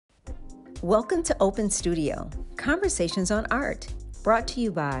Welcome to Open Studio, Conversations on Art, brought to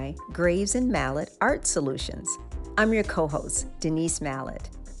you by Graves and Mallet Art Solutions. I'm your co-host, Denise Mallet.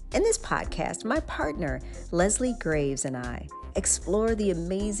 In this podcast, my partner, Leslie Graves, and I explore the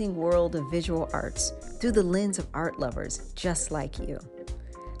amazing world of visual arts through the lens of art lovers just like you.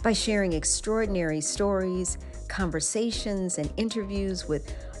 By sharing extraordinary stories, conversations, and interviews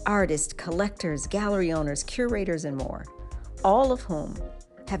with artists, collectors, gallery owners, curators, and more, all of whom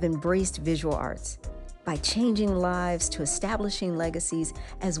have embraced visual arts by changing lives to establishing legacies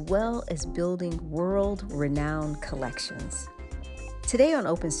as well as building world-renowned collections. Today on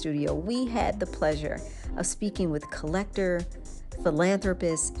Open Studio, we had the pleasure of speaking with collector,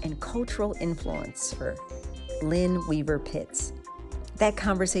 philanthropist, and cultural influencer, Lynn Weaver Pitts. That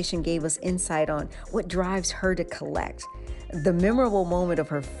conversation gave us insight on what drives her to collect, the memorable moment of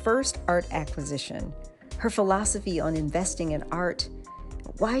her first art acquisition, her philosophy on investing in art,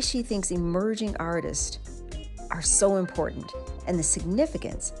 why she thinks emerging artists are so important, and the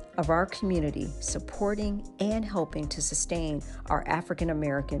significance of our community supporting and helping to sustain our African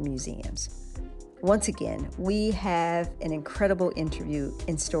American museums. Once again, we have an incredible interview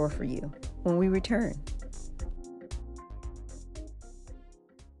in store for you when we return.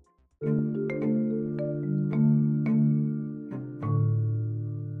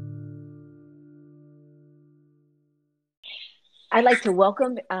 I'd like to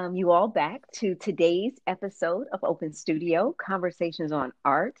welcome you all back to today's episode of Open Studio, Conversations on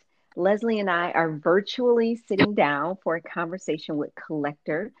Art. Leslie and I are virtually sitting down for a conversation with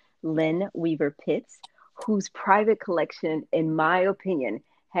collector Lynn Weaver Pitts, whose private collection, in my opinion,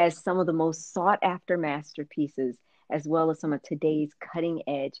 has some of the most sought-after masterpieces, as well as some of today's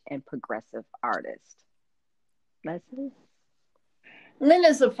cutting-edge and progressive artists. Leslie? Lynn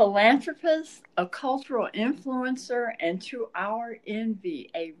is a philanthropist, a cultural influencer, and to our envy,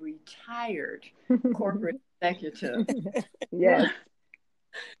 a retired corporate executive. Yes.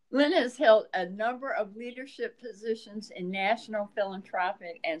 Lynn has held a number of leadership positions in national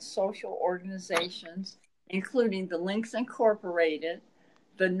philanthropic and social organizations, including the Links Incorporated,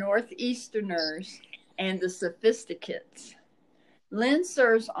 the Northeasterners, and the Sophisticates. Lynn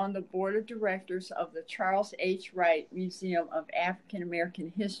serves on the board of directors of the Charles H. Wright Museum of African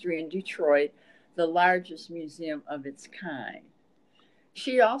American History in Detroit, the largest museum of its kind.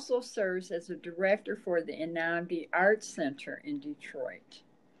 She also serves as a director for the Nnamdi Art Center in Detroit.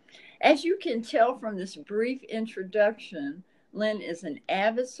 As you can tell from this brief introduction, Lynn is an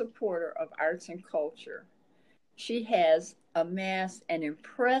avid supporter of arts and culture. She has amassed an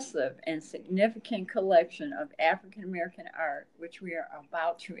impressive and significant collection of African American art, which we are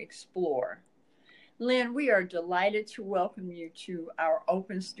about to explore. Lynn, we are delighted to welcome you to our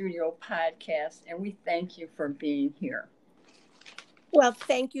Open Studio podcast, and we thank you for being here. Well,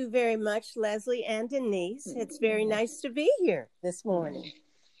 thank you very much, Leslie and Denise. It's very nice to be here this morning.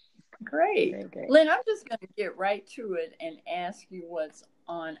 Great. Lynn, I'm just going to get right to it and ask you what's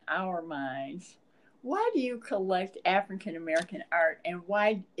on our minds. Why do you collect African American art, and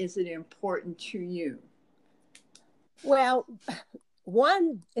why is it important to you? Well,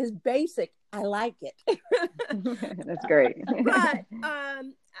 one is basic. I like it. That's great. But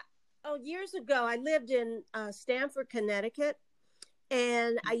years ago, I lived in Stamford, Connecticut,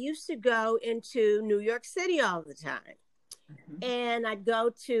 and I used to go into New York City all the time. Mm-hmm. And I'd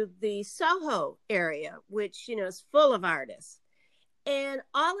go to the Soho area, which, is full of artists. And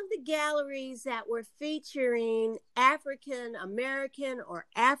all of the galleries that were featuring African American or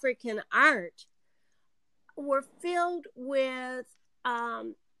African art were filled with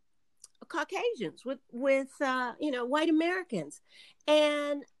Caucasians, with white Americans.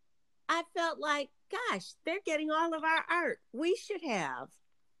 And I felt like, gosh, they're getting all of our art. We should have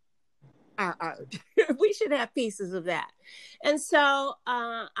our art. We should have pieces of that. And so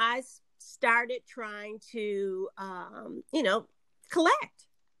I started trying to, collect.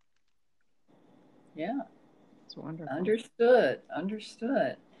 Yeah. It's wonderful. Understood.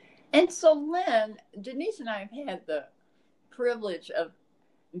 And so, Lynn, Denise and I have had the privilege of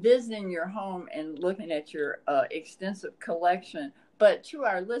visiting your home and looking at your extensive collection. But to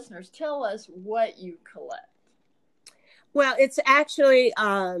our listeners, tell us what you collect. Well, it's actually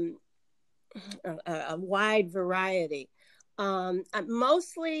a wide variety.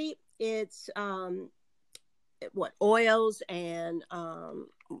 Mostly it's oils and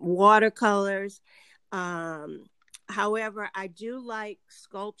watercolors. However, I do like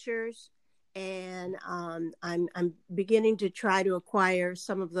sculptures, and I'm beginning to try to acquire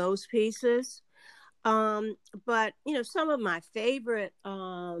some of those pieces. But some of my favorite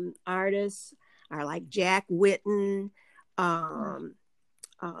artists are like Jack Whitten,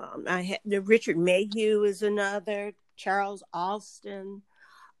 I had the Richard Mayhew is another, Charles Alston,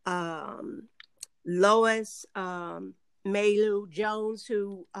 Lois Maylou Jones,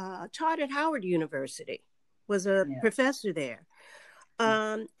 who taught at Howard University, was a professor there.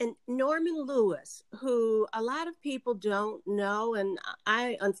 And Norman Lewis, who a lot of people don't know, and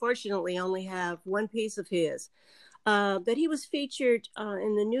I unfortunately only have one piece of his, but he was featured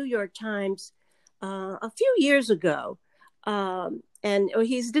in the New York Times a few years ago, and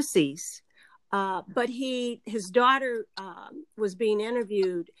he's deceased, but his daughter was being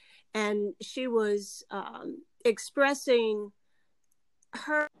interviewed, and she was expressing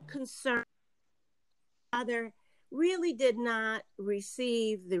her concern. Father really did not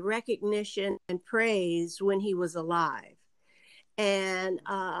receive the recognition and praise when he was alive. And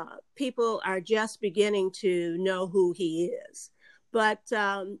people are just beginning to know who he is. But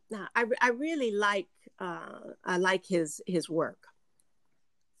I really like his work.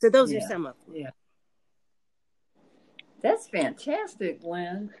 So those are some of them. Yeah. That's fantastic,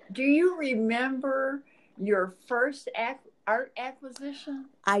 Lynn. Do you remember your first art acquisition?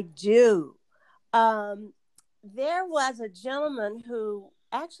 I do. There was a gentleman who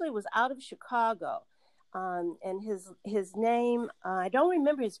actually was out of Chicago, and his name, I don't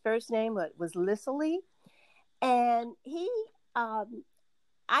remember his first name, but it was Lissily. And I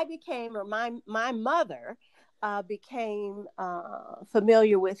became, or my mother became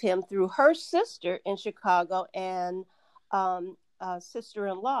familiar with him through her sister in Chicago and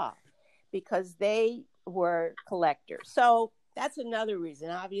sister-in-law, because they were collectors. So that's another reason.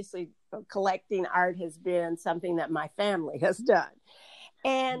 Obviously, collecting art has been something that my family has done.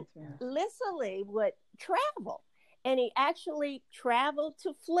 And Lissily would travel, and he actually traveled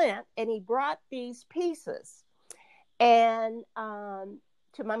to Flint, and he brought these pieces and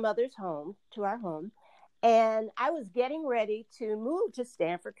to my mother's home, to our home. And I was getting ready to move to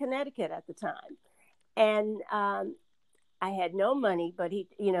Stamford, Connecticut at the time. And I had no money, but he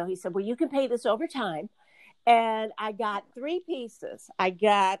said, well, you can pay this over time. And I got 3 pieces. I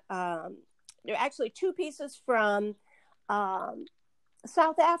got, there are actually 2 pieces from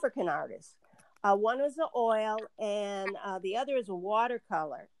South African artists. One was an oil, and the other is a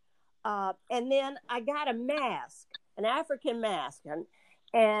watercolor. And then I got a mask, an African mask.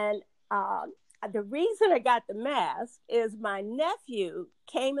 And the reason I got the mask is my nephew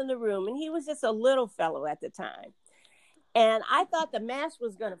came in the room, and he was just a little fellow at the time. And I thought the mask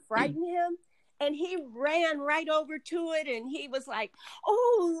was going to frighten him. And he ran right over to it, and he was like,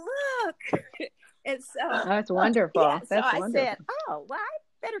 "Oh, look!" And so that's wonderful. Yeah, that's so wonderful. I said, "Oh, well, I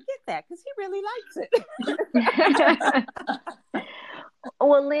better get that because he really likes it."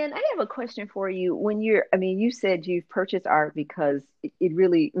 Well, Lynn, I have a question for you. You said you've purchased art because it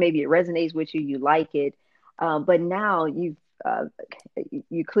really, maybe it resonates with you, you like it, but now you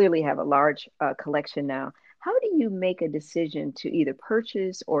clearly have a large collection now. How do you make a decision to either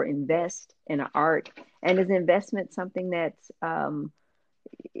purchase or invest in art? And is investment something that's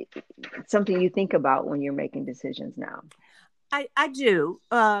something you think about when you're making decisions now? I do,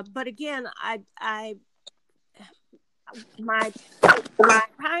 but again, my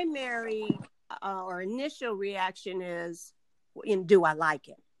primary or initial reaction is, do I like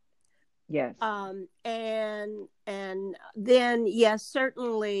it? Yes. And then yes,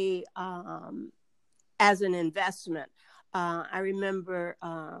 certainly. As an investment, I remember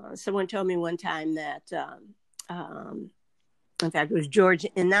someone told me one time that, in fact, it was George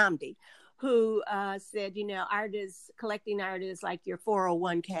Nnamdi, who said, collecting art is like your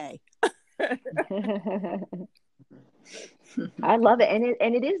 401k. I love it.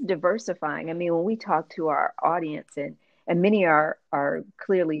 And it is diversifying. I mean, when we talk to our audience, and many are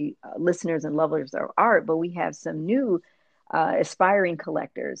clearly listeners and lovers of art, but we have some new aspiring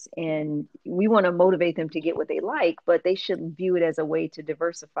collectors, and we want to motivate them to get what they like, but they should view it as a way to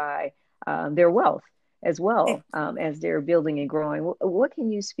diversify their wealth as well, as they're building and growing. What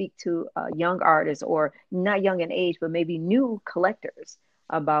can you speak to young artists, or not young in age, but maybe new collectors,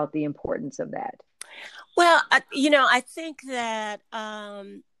 about the importance of that? Well, I think that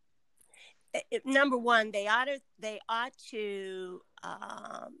number one, they ought to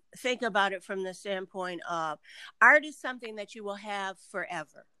think about it from the standpoint of art is something that you will have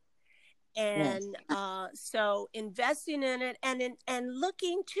forever. And so investing in it, and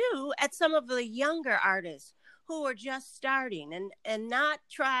looking too at some of the younger artists who are just starting, and not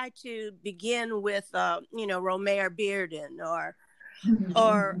try to begin with Romare Bearden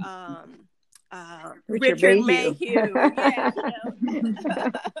or Richard Mayhew.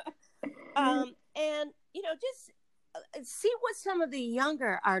 Yeah, and just see what some of the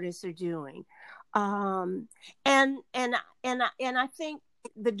younger artists are doing, and I think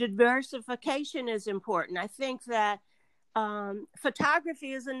the diversification is important. I think that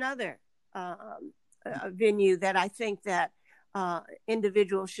photography is another venue that I think that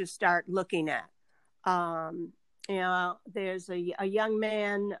individuals should start looking at. There's a young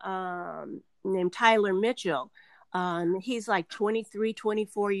man named Tyler Mitchell. He's like 23,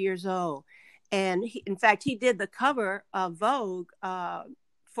 24 years old. And in fact, he did the cover of Vogue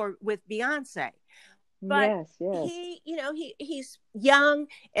with Beyonce. But yes. He's young,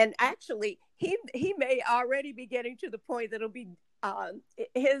 and actually he may already be getting to the point that it'll be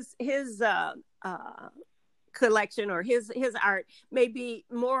his collection or his art may be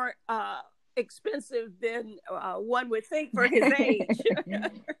more expensive than one would think for his age.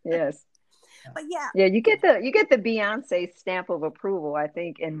 Yes. But yeah, you get the Beyonce stamp of approval, I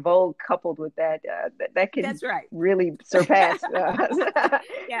think, and Vogue coupled with that that can really surpass the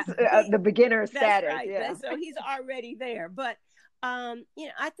beginner status. Right. Yeah. So he's already there. But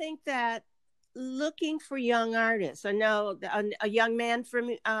I think that looking for young artists. I know a young man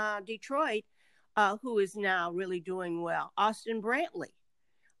from Detroit who is now really doing well, Austin Brantley.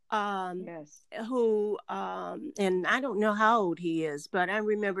 Who and I don't know how old he is, but I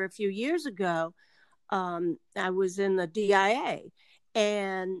remember a few years ago I was in the DIA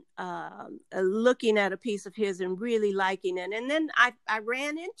and looking at a piece of his and really liking it, and then I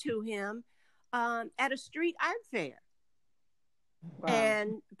ran into him at a street art fair. Wow.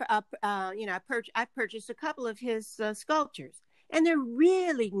 And I purchased a couple of his sculptures, and they're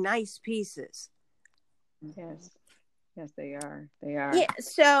really nice pieces. Yes, they are. They are. Yeah.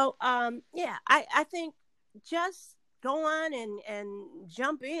 So, I think just go on and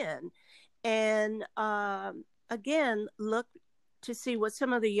jump in, and again, look to see what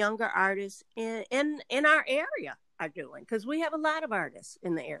some of the younger artists in our area are doing, because we have a lot of artists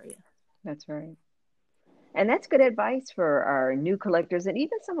in the area. That's right. And that's good advice for our new collectors and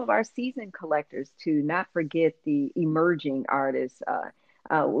even some of our seasoned collectors to not forget the emerging artists.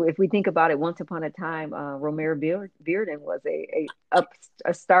 If we think about it, once upon a time, Romare Bearden was a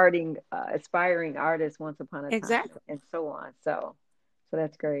starting, aspiring artist once upon a time. Exactly. And so on. So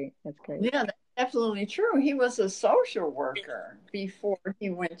that's great. That's great. Yeah, that's absolutely true. He was a social worker before he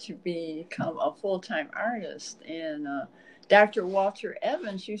went to become a full-time artist. And Dr. Walter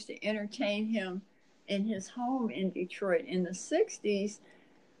Evans used to entertain him in his home in Detroit in the 60s.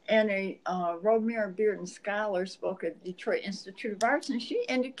 And a Romare Bearden scholar spoke at the Detroit Institute of Arts, and she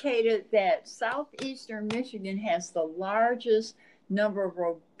indicated that southeastern Michigan has the largest number of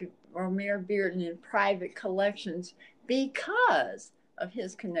Romare Bearden in private collections because of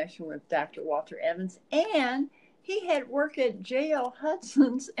his connection with Dr. Walter Evans. And he had worked at J.L.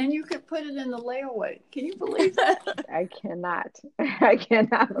 Hudson's, and you could put it in the layaway. Can you believe that? I cannot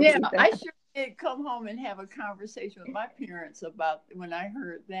believe that. I sure did come home and have a conversation with my parents about when I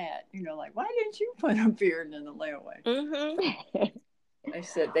heard that, like, why didn't you put a Bearden in the layaway? Mm-hmm. They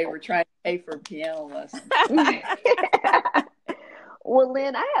said they were trying to pay for piano lessons. Well,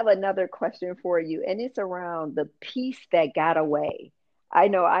 Lynn, I have another question for you, and it's around the piece that got away. I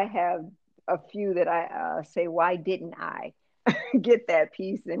know I have a few that I say, why didn't I get that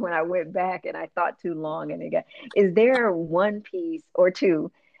piece? And when I went back and I thought too long, is there one piece or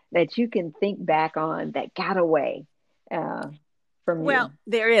two that you can think back on that got away from you? Well,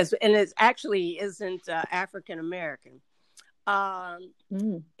 there is, and it actually isn't African American.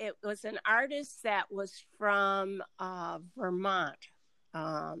 It was an artist that was from Vermont,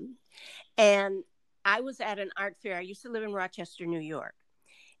 and I was at an art fair. I used to live in Rochester, New York,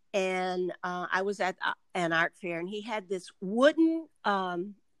 and I was at an art fair, and he had this wooden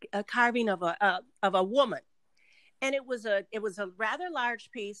carving of a woman. And it was a rather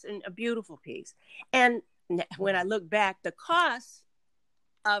large piece and a beautiful piece. And when I look back, the cost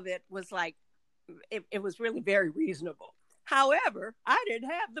of it was like, it was really very reasonable. However, I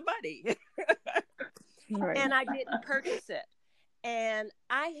didn't have the money. Right. And I didn't purchase it. And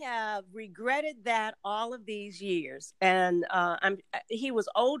I have regretted that all of these years. And he was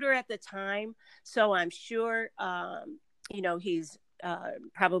older at the time, so I'm sure, he's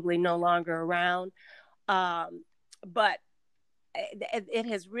probably no longer around. But it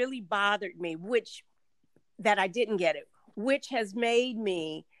has really bothered me, that I didn't get it, which has made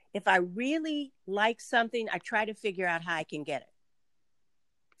me, if I really like something, I try to figure out how I can get it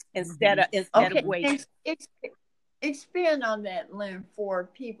instead of waiting. Expand on that, Lynn, for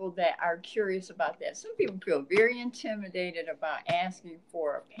people that are curious about that. Some people feel very intimidated about asking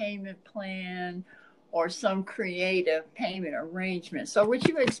for a payment plan or some creative payment arrangement. So would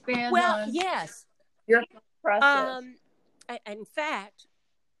you expand on? Well, yes. Your process. In fact,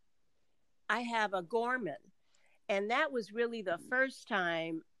 I have a Gorman, And that was really the first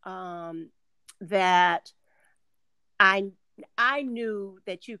time that I knew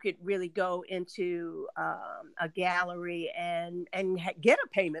that you could really go into a gallery and get a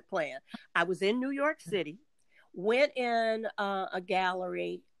payment plan. I was in New York City, went in a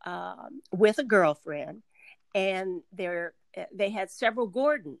gallery with a girlfriend, and they had several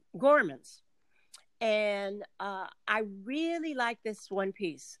Gormans, and I really liked this one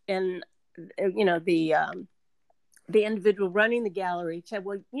piece. And the individual running the gallery said,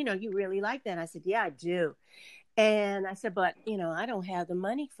 "Well, you really like that." I said, "Yeah, I do." And I said, "But, I don't have the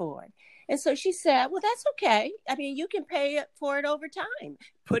money for it." And so she said, "Well, that's okay. I mean, you can pay for it over time.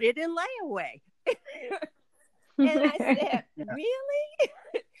 Put it in layaway." And I said, "Really?"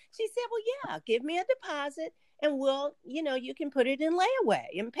 She said, "Well, yeah, give me a deposit and you can put it in layaway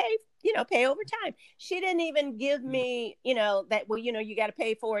and pay over time." She didn't even give me, that, well, you got to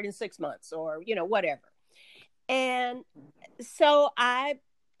pay for it in 6 months or, whatever. And so I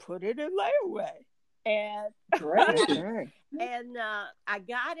put it in layaway. And and I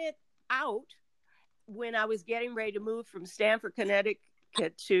got it out when I was getting ready to move from Stamford,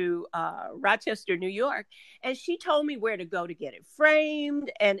 Connecticut to Rochester, New York. And she told me where to go to get it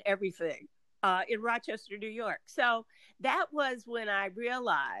framed and everything in Rochester, New York. So that was when I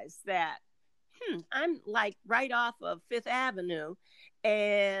realized that I'm like right off of Fifth Avenue,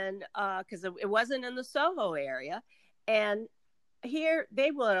 and because it wasn't in the Soho area. And here they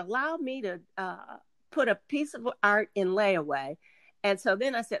will allow me to put a piece of art in layaway. And so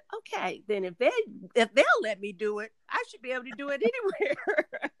then I said, okay, then if they'll let me do it, I should be able to do it anywhere.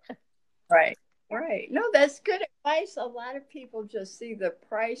 Right. No, that's good advice. A lot of people just see the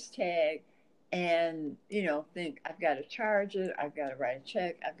price tag and, think I've got to charge it. I've got to write a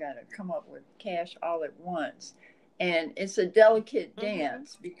check. I've got to come up with cash all at once. And it's a delicate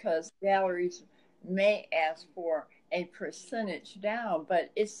dance because galleries may ask for a percentage down, but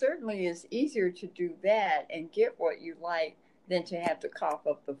it certainly is easier to do that and get what you like than to have to cough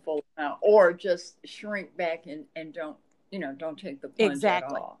up the full amount or just shrink back and don't take the plunge at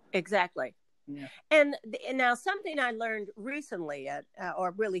all. Exactly. Yeah. And now something I learned recently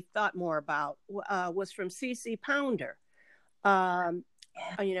or really thought more about was from CeCe Pounder,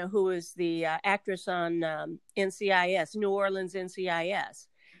 who is the actress on NCIS, New Orleans NCIS.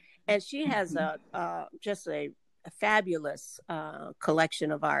 And she has just a fabulous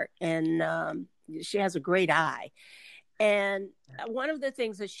collection of art, and she has a great eye. And one of the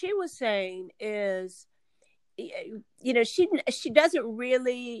things that she was saying is, she doesn't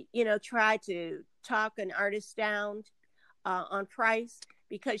really, try to talk an artist down on price,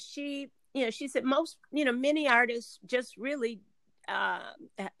 because she said many artists just really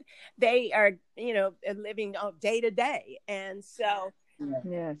they are living day to day, and so.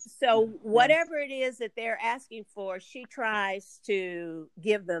 Yes. So whatever it is that they're asking for, she tries to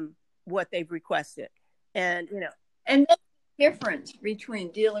give them what they've requested. And, and that's the difference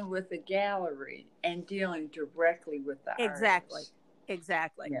between dealing with the gallery and dealing directly with the artist.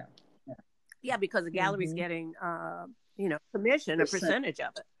 Exactly. Yeah. Because the gallery's getting, commission, a percentage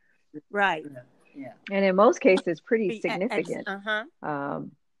of it. Right. Yeah. And in most cases, pretty significant.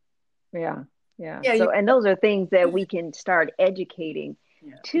 So, and those are things that we can start educating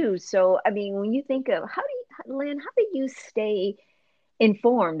too. So, I mean, when you think of Lynn, how do you stay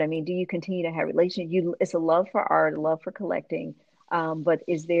informed? I mean, do you continue to have relations? It's a love for art, a love for collecting. But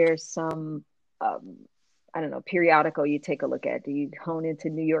is there some, I don't know, periodical you take a look at? Do you hone into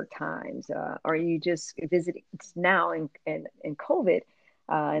New York Times? Or you just visit now in COVID?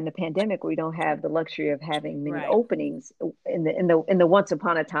 In the pandemic, we don't have the luxury of having many openings in the once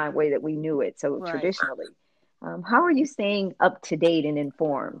upon a time way that we knew it. So traditionally, how are you staying up to date and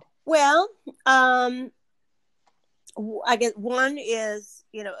informed? Well, I guess one is,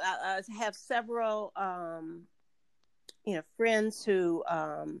 I have several, friends who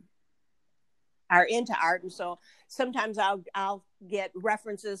are into art, and so sometimes I'll get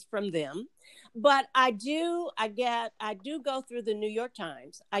references from them. But I do go through the New York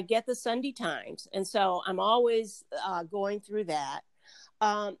Times. I get the Sunday Times, and so I'm always going through that.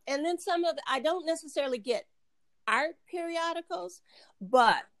 And then I don't necessarily get art periodicals,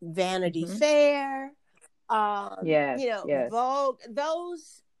 but Vanity Fair, Vogue.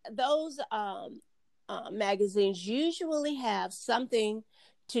 Those magazines usually have something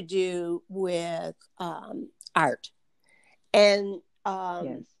to do with art, and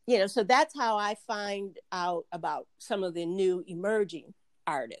so that's how I find out about some of the new emerging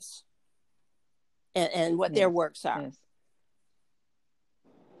artists and what their works are.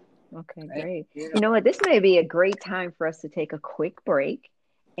 Okay, great. You know what? This may be a great time for us to take a quick break.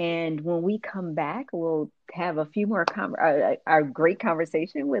 And when we come back, we'll have a few more our great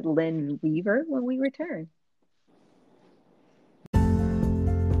conversation with Lynn Weaver when we return.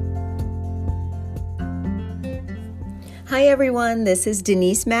 Hi, everyone. This is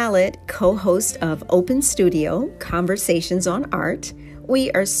Denise Mallett, co-host of Open Studio, Conversations on Art.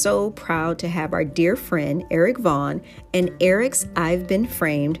 We are so proud to have our dear friend, Eric Vaughn, and Eric's I've Been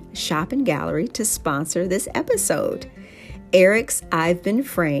Framed Shop and Gallery to sponsor this episode. Eric's I've Been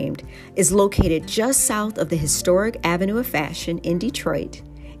Framed is located just south of the historic Avenue of Fashion in Detroit.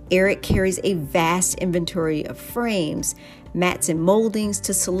 Eric carries a vast inventory of frames, mats, and moldings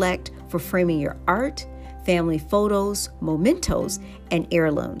to select for framing your art, family photos, mementos, and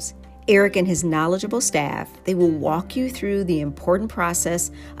heirlooms. Eric and his knowledgeable staff, they will walk you through the important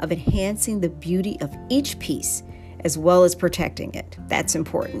process of enhancing the beauty of each piece, as well as protecting it. That's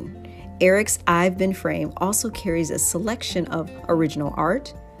important. Eric's I've Been Framed also carries a selection of original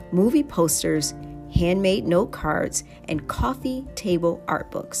art, movie posters, handmade note cards, and coffee table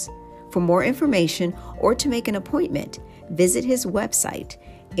art books. For more information or to make an appointment, visit his website,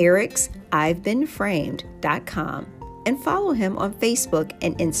 eric'sI'veBeenFramed.com, and follow him on Facebook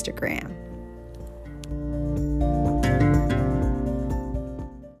and Instagram.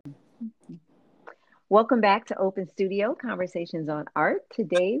 Welcome back to Open Studio, Conversations on Art.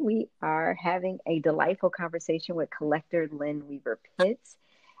 Today we are having a delightful conversation with collector Lynn Weaver Pitts.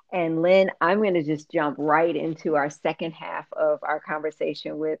 And Lynn, I'm going to just jump right into our second half of our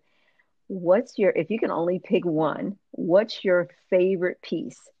conversation with if you can only pick one, what's your favorite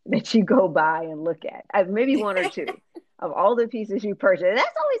piece that you go by and look at? Maybe one or two of all the pieces you purchase. And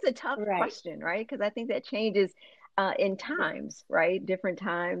that's always a tough question, right? Because I think that changes in times, right? Different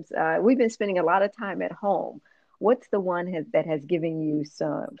times. We've been spending a lot of time at home. What's the one that has given you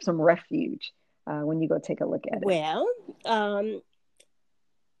some refuge when you go take a look at it? Well,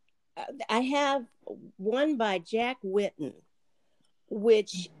 I have one by Jack Whitten,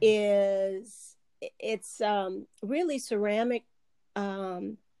 which is really ceramic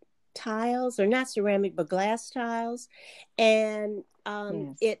tiles, or not ceramic, but glass tiles. And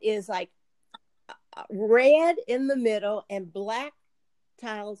yes. It is like red in the middle and black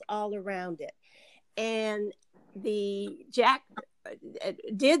tiles all around it. And Jack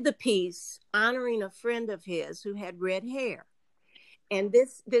did the piece honoring a friend of his who had red hair. And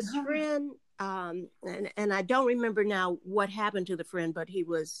this friend, and I don't remember now what happened to the friend, but he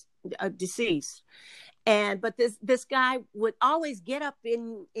was deceased. But this guy would always get up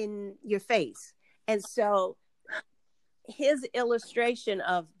in your face. And so his illustration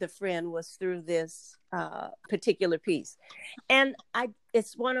of the friend was through this particular piece. And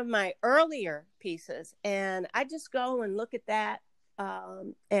it's one of my earlier pieces. And I just go and look at that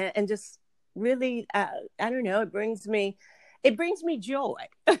and just really, I don't know, it brings me joy.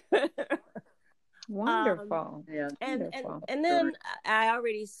 Wonderful. And then I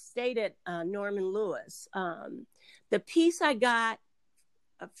already stated Norman Lewis. The piece I got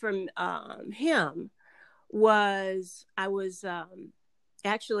from him was, I was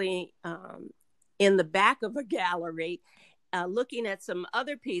actually in the back of a gallery looking at some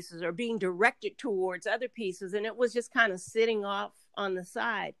other pieces, or being directed towards other pieces, and it was just kind of sitting off on the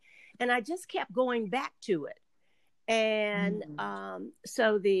side. And I just kept going back to it. And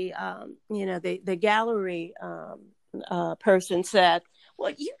so the gallery person said,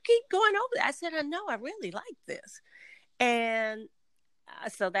 well, you keep going over that. I said, I know, I really like this. And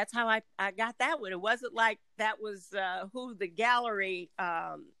so that's how I got that one. It wasn't like that was who the gallery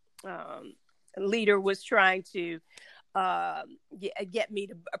leader was trying to get me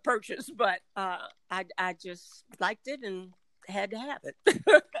to purchase, but I just liked it and had to have it.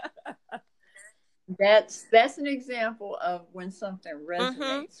 That's an example of when something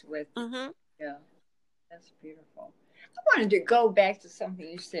resonates with you. Yeah, that's beautiful. I wanted to go back to something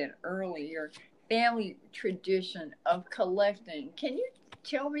you said earlier, family tradition of collecting. Can you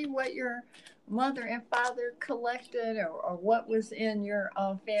tell me what your mother and father collected, or what was in your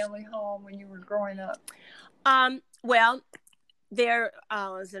family home when you were growing up? Well, there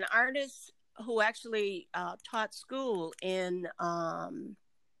was an artist who actually taught school in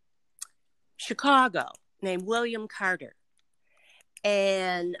Chicago named William Carter.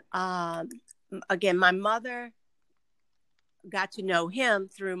 And again, my mother got to know him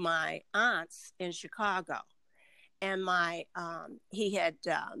through my aunts in Chicago. And he had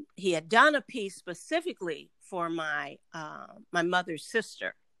done a piece specifically for my mother's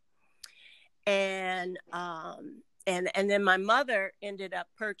sister. And then my mother ended up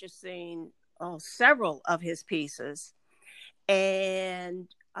purchasing several of his pieces. And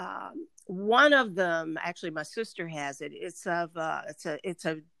one of them, actually, my sister has it. It's of it's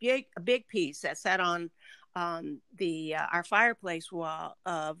a big piece that sat on the our fireplace wall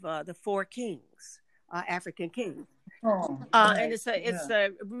of the four kings, African kings. Oh, right. And it's a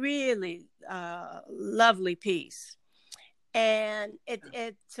really lovely piece, and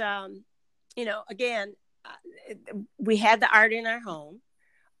you know, again, we had the art in our home,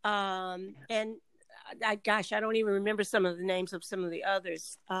 and gosh, I don't even remember some of the names of some of the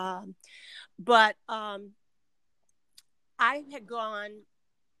others, but I had gone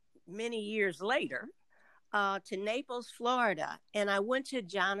many years later to Naples, Florida, and I went to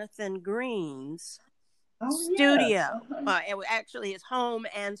Jonathan Green's studio, actually his home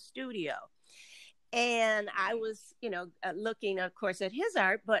and studio. And I was, you know, looking, of course, at his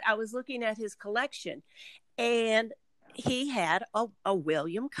art, but I was looking at his collection, and he had a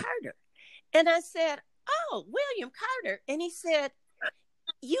William Carter. And I said, "Oh, William Carter." And he said,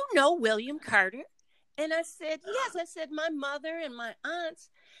 "You know William Carter?" And I said, "Yes." I said, "My mother and my aunts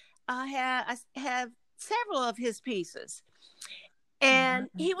have several of his pieces." And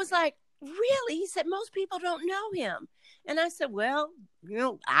he was like, "Really?" He said, "Most people don't know him." And I said, "Well, you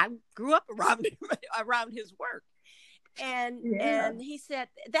know, I grew up around his work." And he said,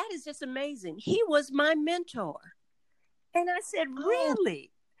 "That is just amazing. He was my mentor." And I said,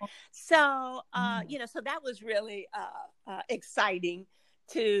 "Really?" So, you know, so that was really exciting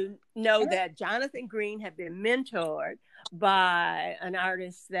to know that Jonathan Green had been mentored by an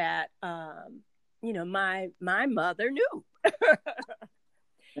artist that, you know, my mother knew.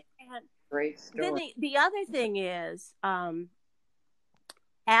 And great story. then the other thing is Al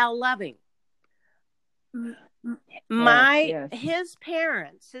Loving. His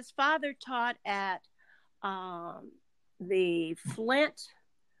parents, his father taught at the Flint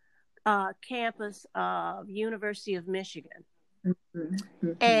campus of University of Michigan.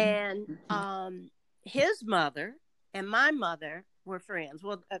 And his mother and my mother were friends.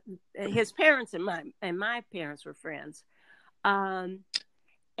 Well, his parents and my parents were friends. And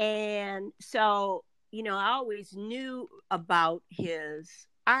so, you know, I always knew about his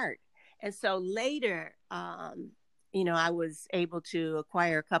art. And so later, you know, I was able to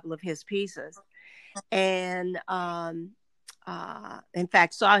acquire a couple of his pieces. And in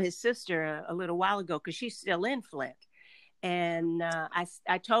fact, saw his sister a little while ago because she's still in Flint. And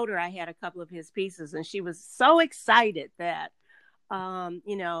I told her I had a couple of his pieces, and she was so excited that,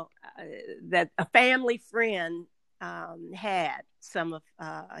 you know, that a family friend had some of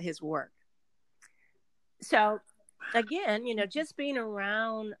his work. So again, you know, just being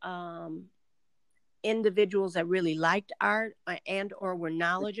around individuals that really liked art and or were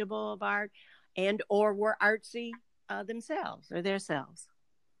knowledgeable of art and or were artsy themselves or themselves.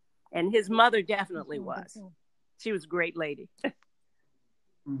 And his mother definitely was. She was a great lady.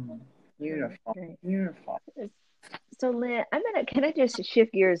 Beautiful. Beautiful. So Lynn, can I just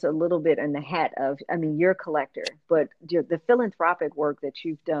shift gears a little bit in the hat of, I mean, you're a collector, but the philanthropic work that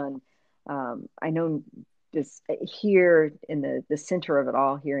you've done, I know just here in the center of it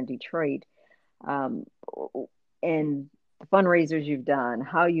all here in Detroit, and the fundraisers you've done,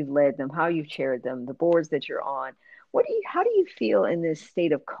 how you've led them, how you've chaired them, the boards that you're on. How do you feel in this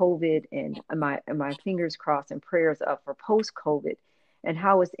state of COVID, and my fingers crossed and prayers up for post-COVID, and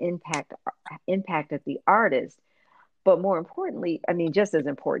how it's impacted the artist? But more importantly, I mean, just as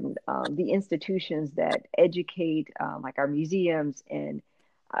important, the institutions that educate, like our museums, and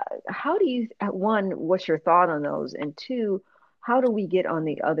how do you, one, what's your thought on those? And two, how do we get on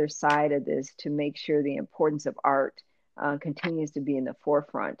the other side of this to make sure the importance of art continues to be in the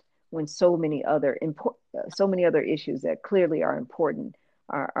forefront when so many other issues that clearly are important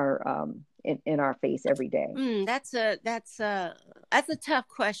are in our face every day? That's a tough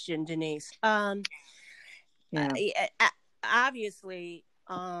question, Denise. Obviously,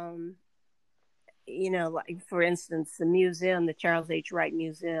 you know, like for instance, the Charles H. Wright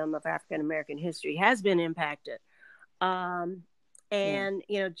Museum of African American History has been impacted. And,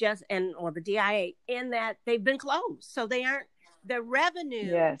 you know, the DIA, in that they've been closed. So they aren't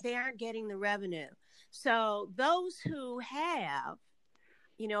getting the revenue. So those who have,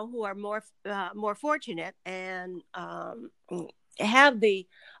 you know, who are more fortunate and have the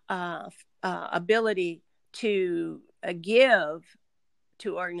ability to give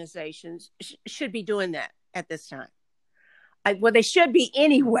to organizations should be doing that at this time. Well, they should be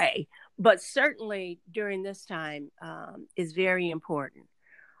anyway, but certainly during this time is very important,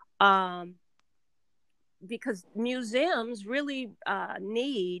 because museums really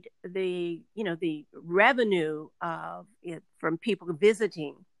need the revenue of it from people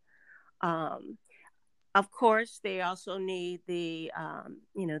visiting. of course, they also need the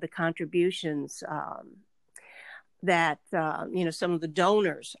the contributions that some of the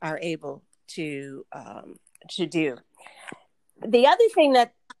donors are able to do. The other thing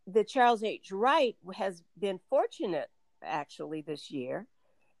that the Charles H. Wright has been fortunate actually this year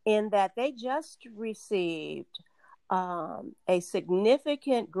in that they just received a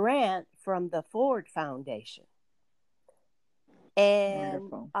significant grant from the Ford Foundation.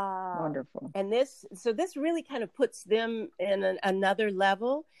 And wonderful. And this really kind of puts them in another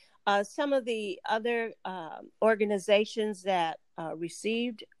level. Some of the other organizations that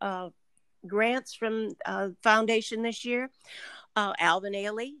received grants from foundation this year, Alvin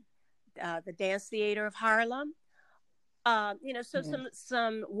Ailey, the Dance Theater of Harlem,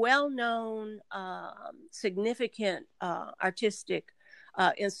 some well-known significant artistic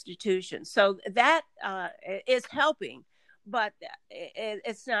institutions. So that is helping, but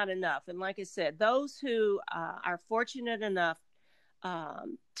it's not enough. And like I said, those who are fortunate enough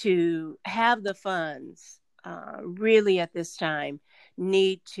to have the funds really at this time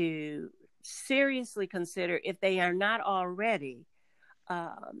need to seriously consider, if they are not already,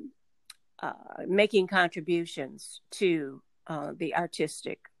 making contributions to the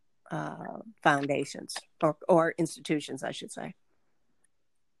artistic foundations or institutions, I should say.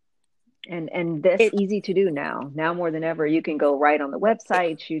 And that's easy to do now. Now more than ever, you can go right on the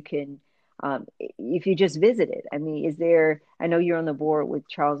website. You can, if you just visit it. I mean, I know you're on the board with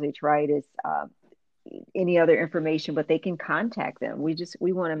Charles H. Wright. Is any other information, but they can contact them.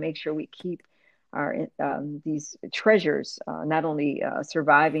 We want to make sure we keep our these treasures not only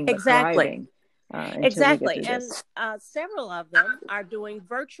surviving, but thriving. Exactly. And several of them are doing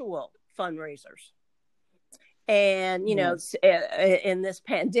virtual fundraisers. And, in this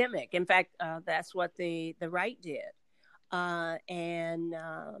pandemic, in fact, that's what the Wright did.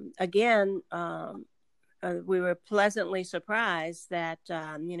 Again, we were pleasantly surprised that,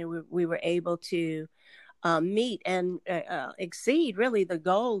 we were able to meet and exceed really the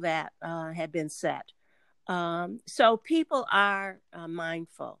goal that had been set. So people are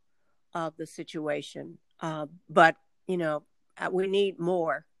mindful of the situation, but, we need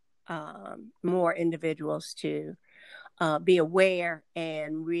more individuals to be aware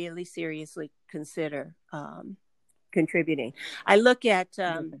and really seriously consider contributing. I look at,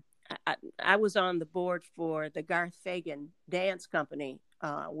 I was on the board for the Garth Fagan Dance Company,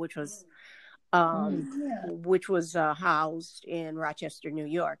 which was housed in Rochester, New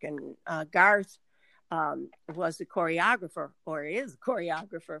York. And Garth was the choreographer, or is the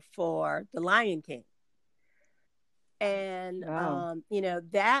choreographer, for The Lion King. And, wow.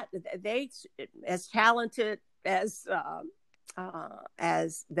 That they, as talented as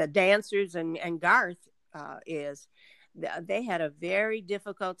the dancers and Garth is, they had a very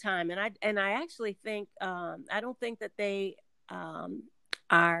difficult time. And I actually think, I don't think that they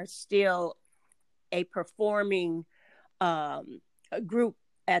are still a performing group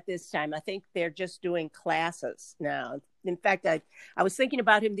at this time. I think they're just doing classes now. In fact, I was thinking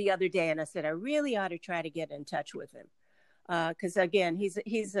about him the other day, and I said, I really ought to try to get in touch with him. Because again,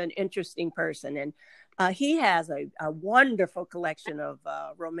 he's an interesting person, and he has a wonderful collection of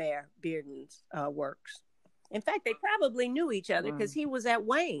Romare Bearden's works. In fact, they probably knew each other because he was at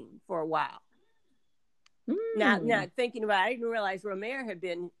Wayne for a while. Now thinking about it, I didn't realize Romare had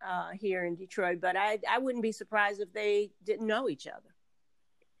been here in Detroit, but I wouldn't be surprised if they didn't know each other.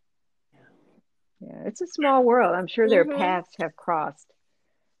 Yeah, it's a small world. I'm sure their paths have crossed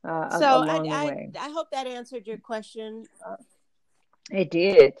along the way. I hope that answered your question. It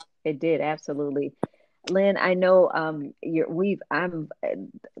did, absolutely. Lynn, I know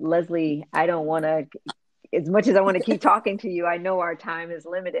Leslie, I don't want to, as much as I want to keep talking to you, I know our time is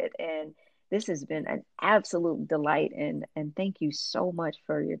limited, and this has been an absolute delight. And thank you so much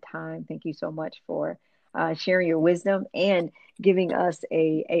for your time. Thank you so much for sharing your wisdom and giving us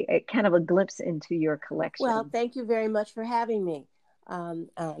a kind of a glimpse into your collection. Well, thank you very much for having me. I'm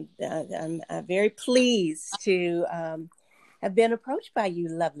very pleased to have been approached by you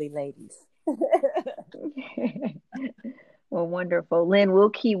lovely ladies. Well, wonderful. Lynn, we'll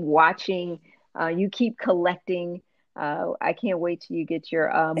keep watching. You keep collecting. I can't wait till you get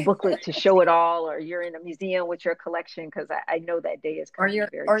your booklet to show it all, or you're in a museum with your collection, because I know that day is coming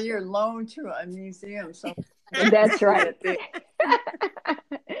very soon. Or you're loaned to a museum. So that's right.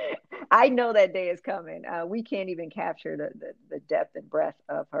 I know that day is coming. We can't even capture the depth and breadth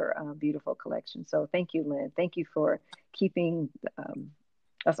of her beautiful collection. So thank you, Lynn. Thank you for keeping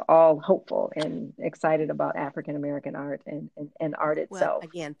us all hopeful and excited about African American art and art itself. Well,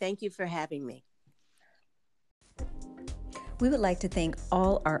 again, thank you for having me. We would like to thank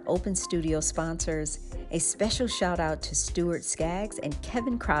all our Open Studio sponsors. A special shout out to Stuart Skaggs and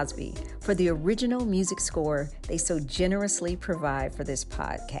Kevin Crosby for the original music score they so generously provide for this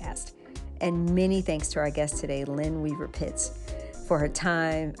podcast. And many thanks to our guest today, Lynn Weaver Pitts, for her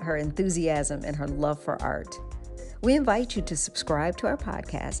time, her enthusiasm, and her love for art. We invite you to subscribe to our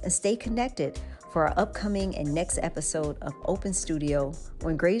podcast and stay connected for our upcoming and next episode of Open Studio,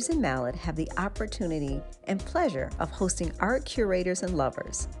 when Graves and Mallet have the opportunity and pleasure of hosting art curators and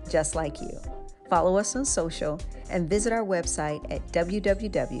lovers just like you. Follow us on social and visit our website at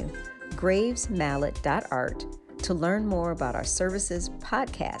www.gravesmallet.art to learn more about our services,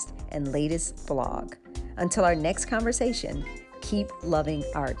 podcast, and latest blog. Until our next conversation, keep loving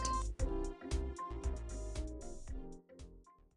art.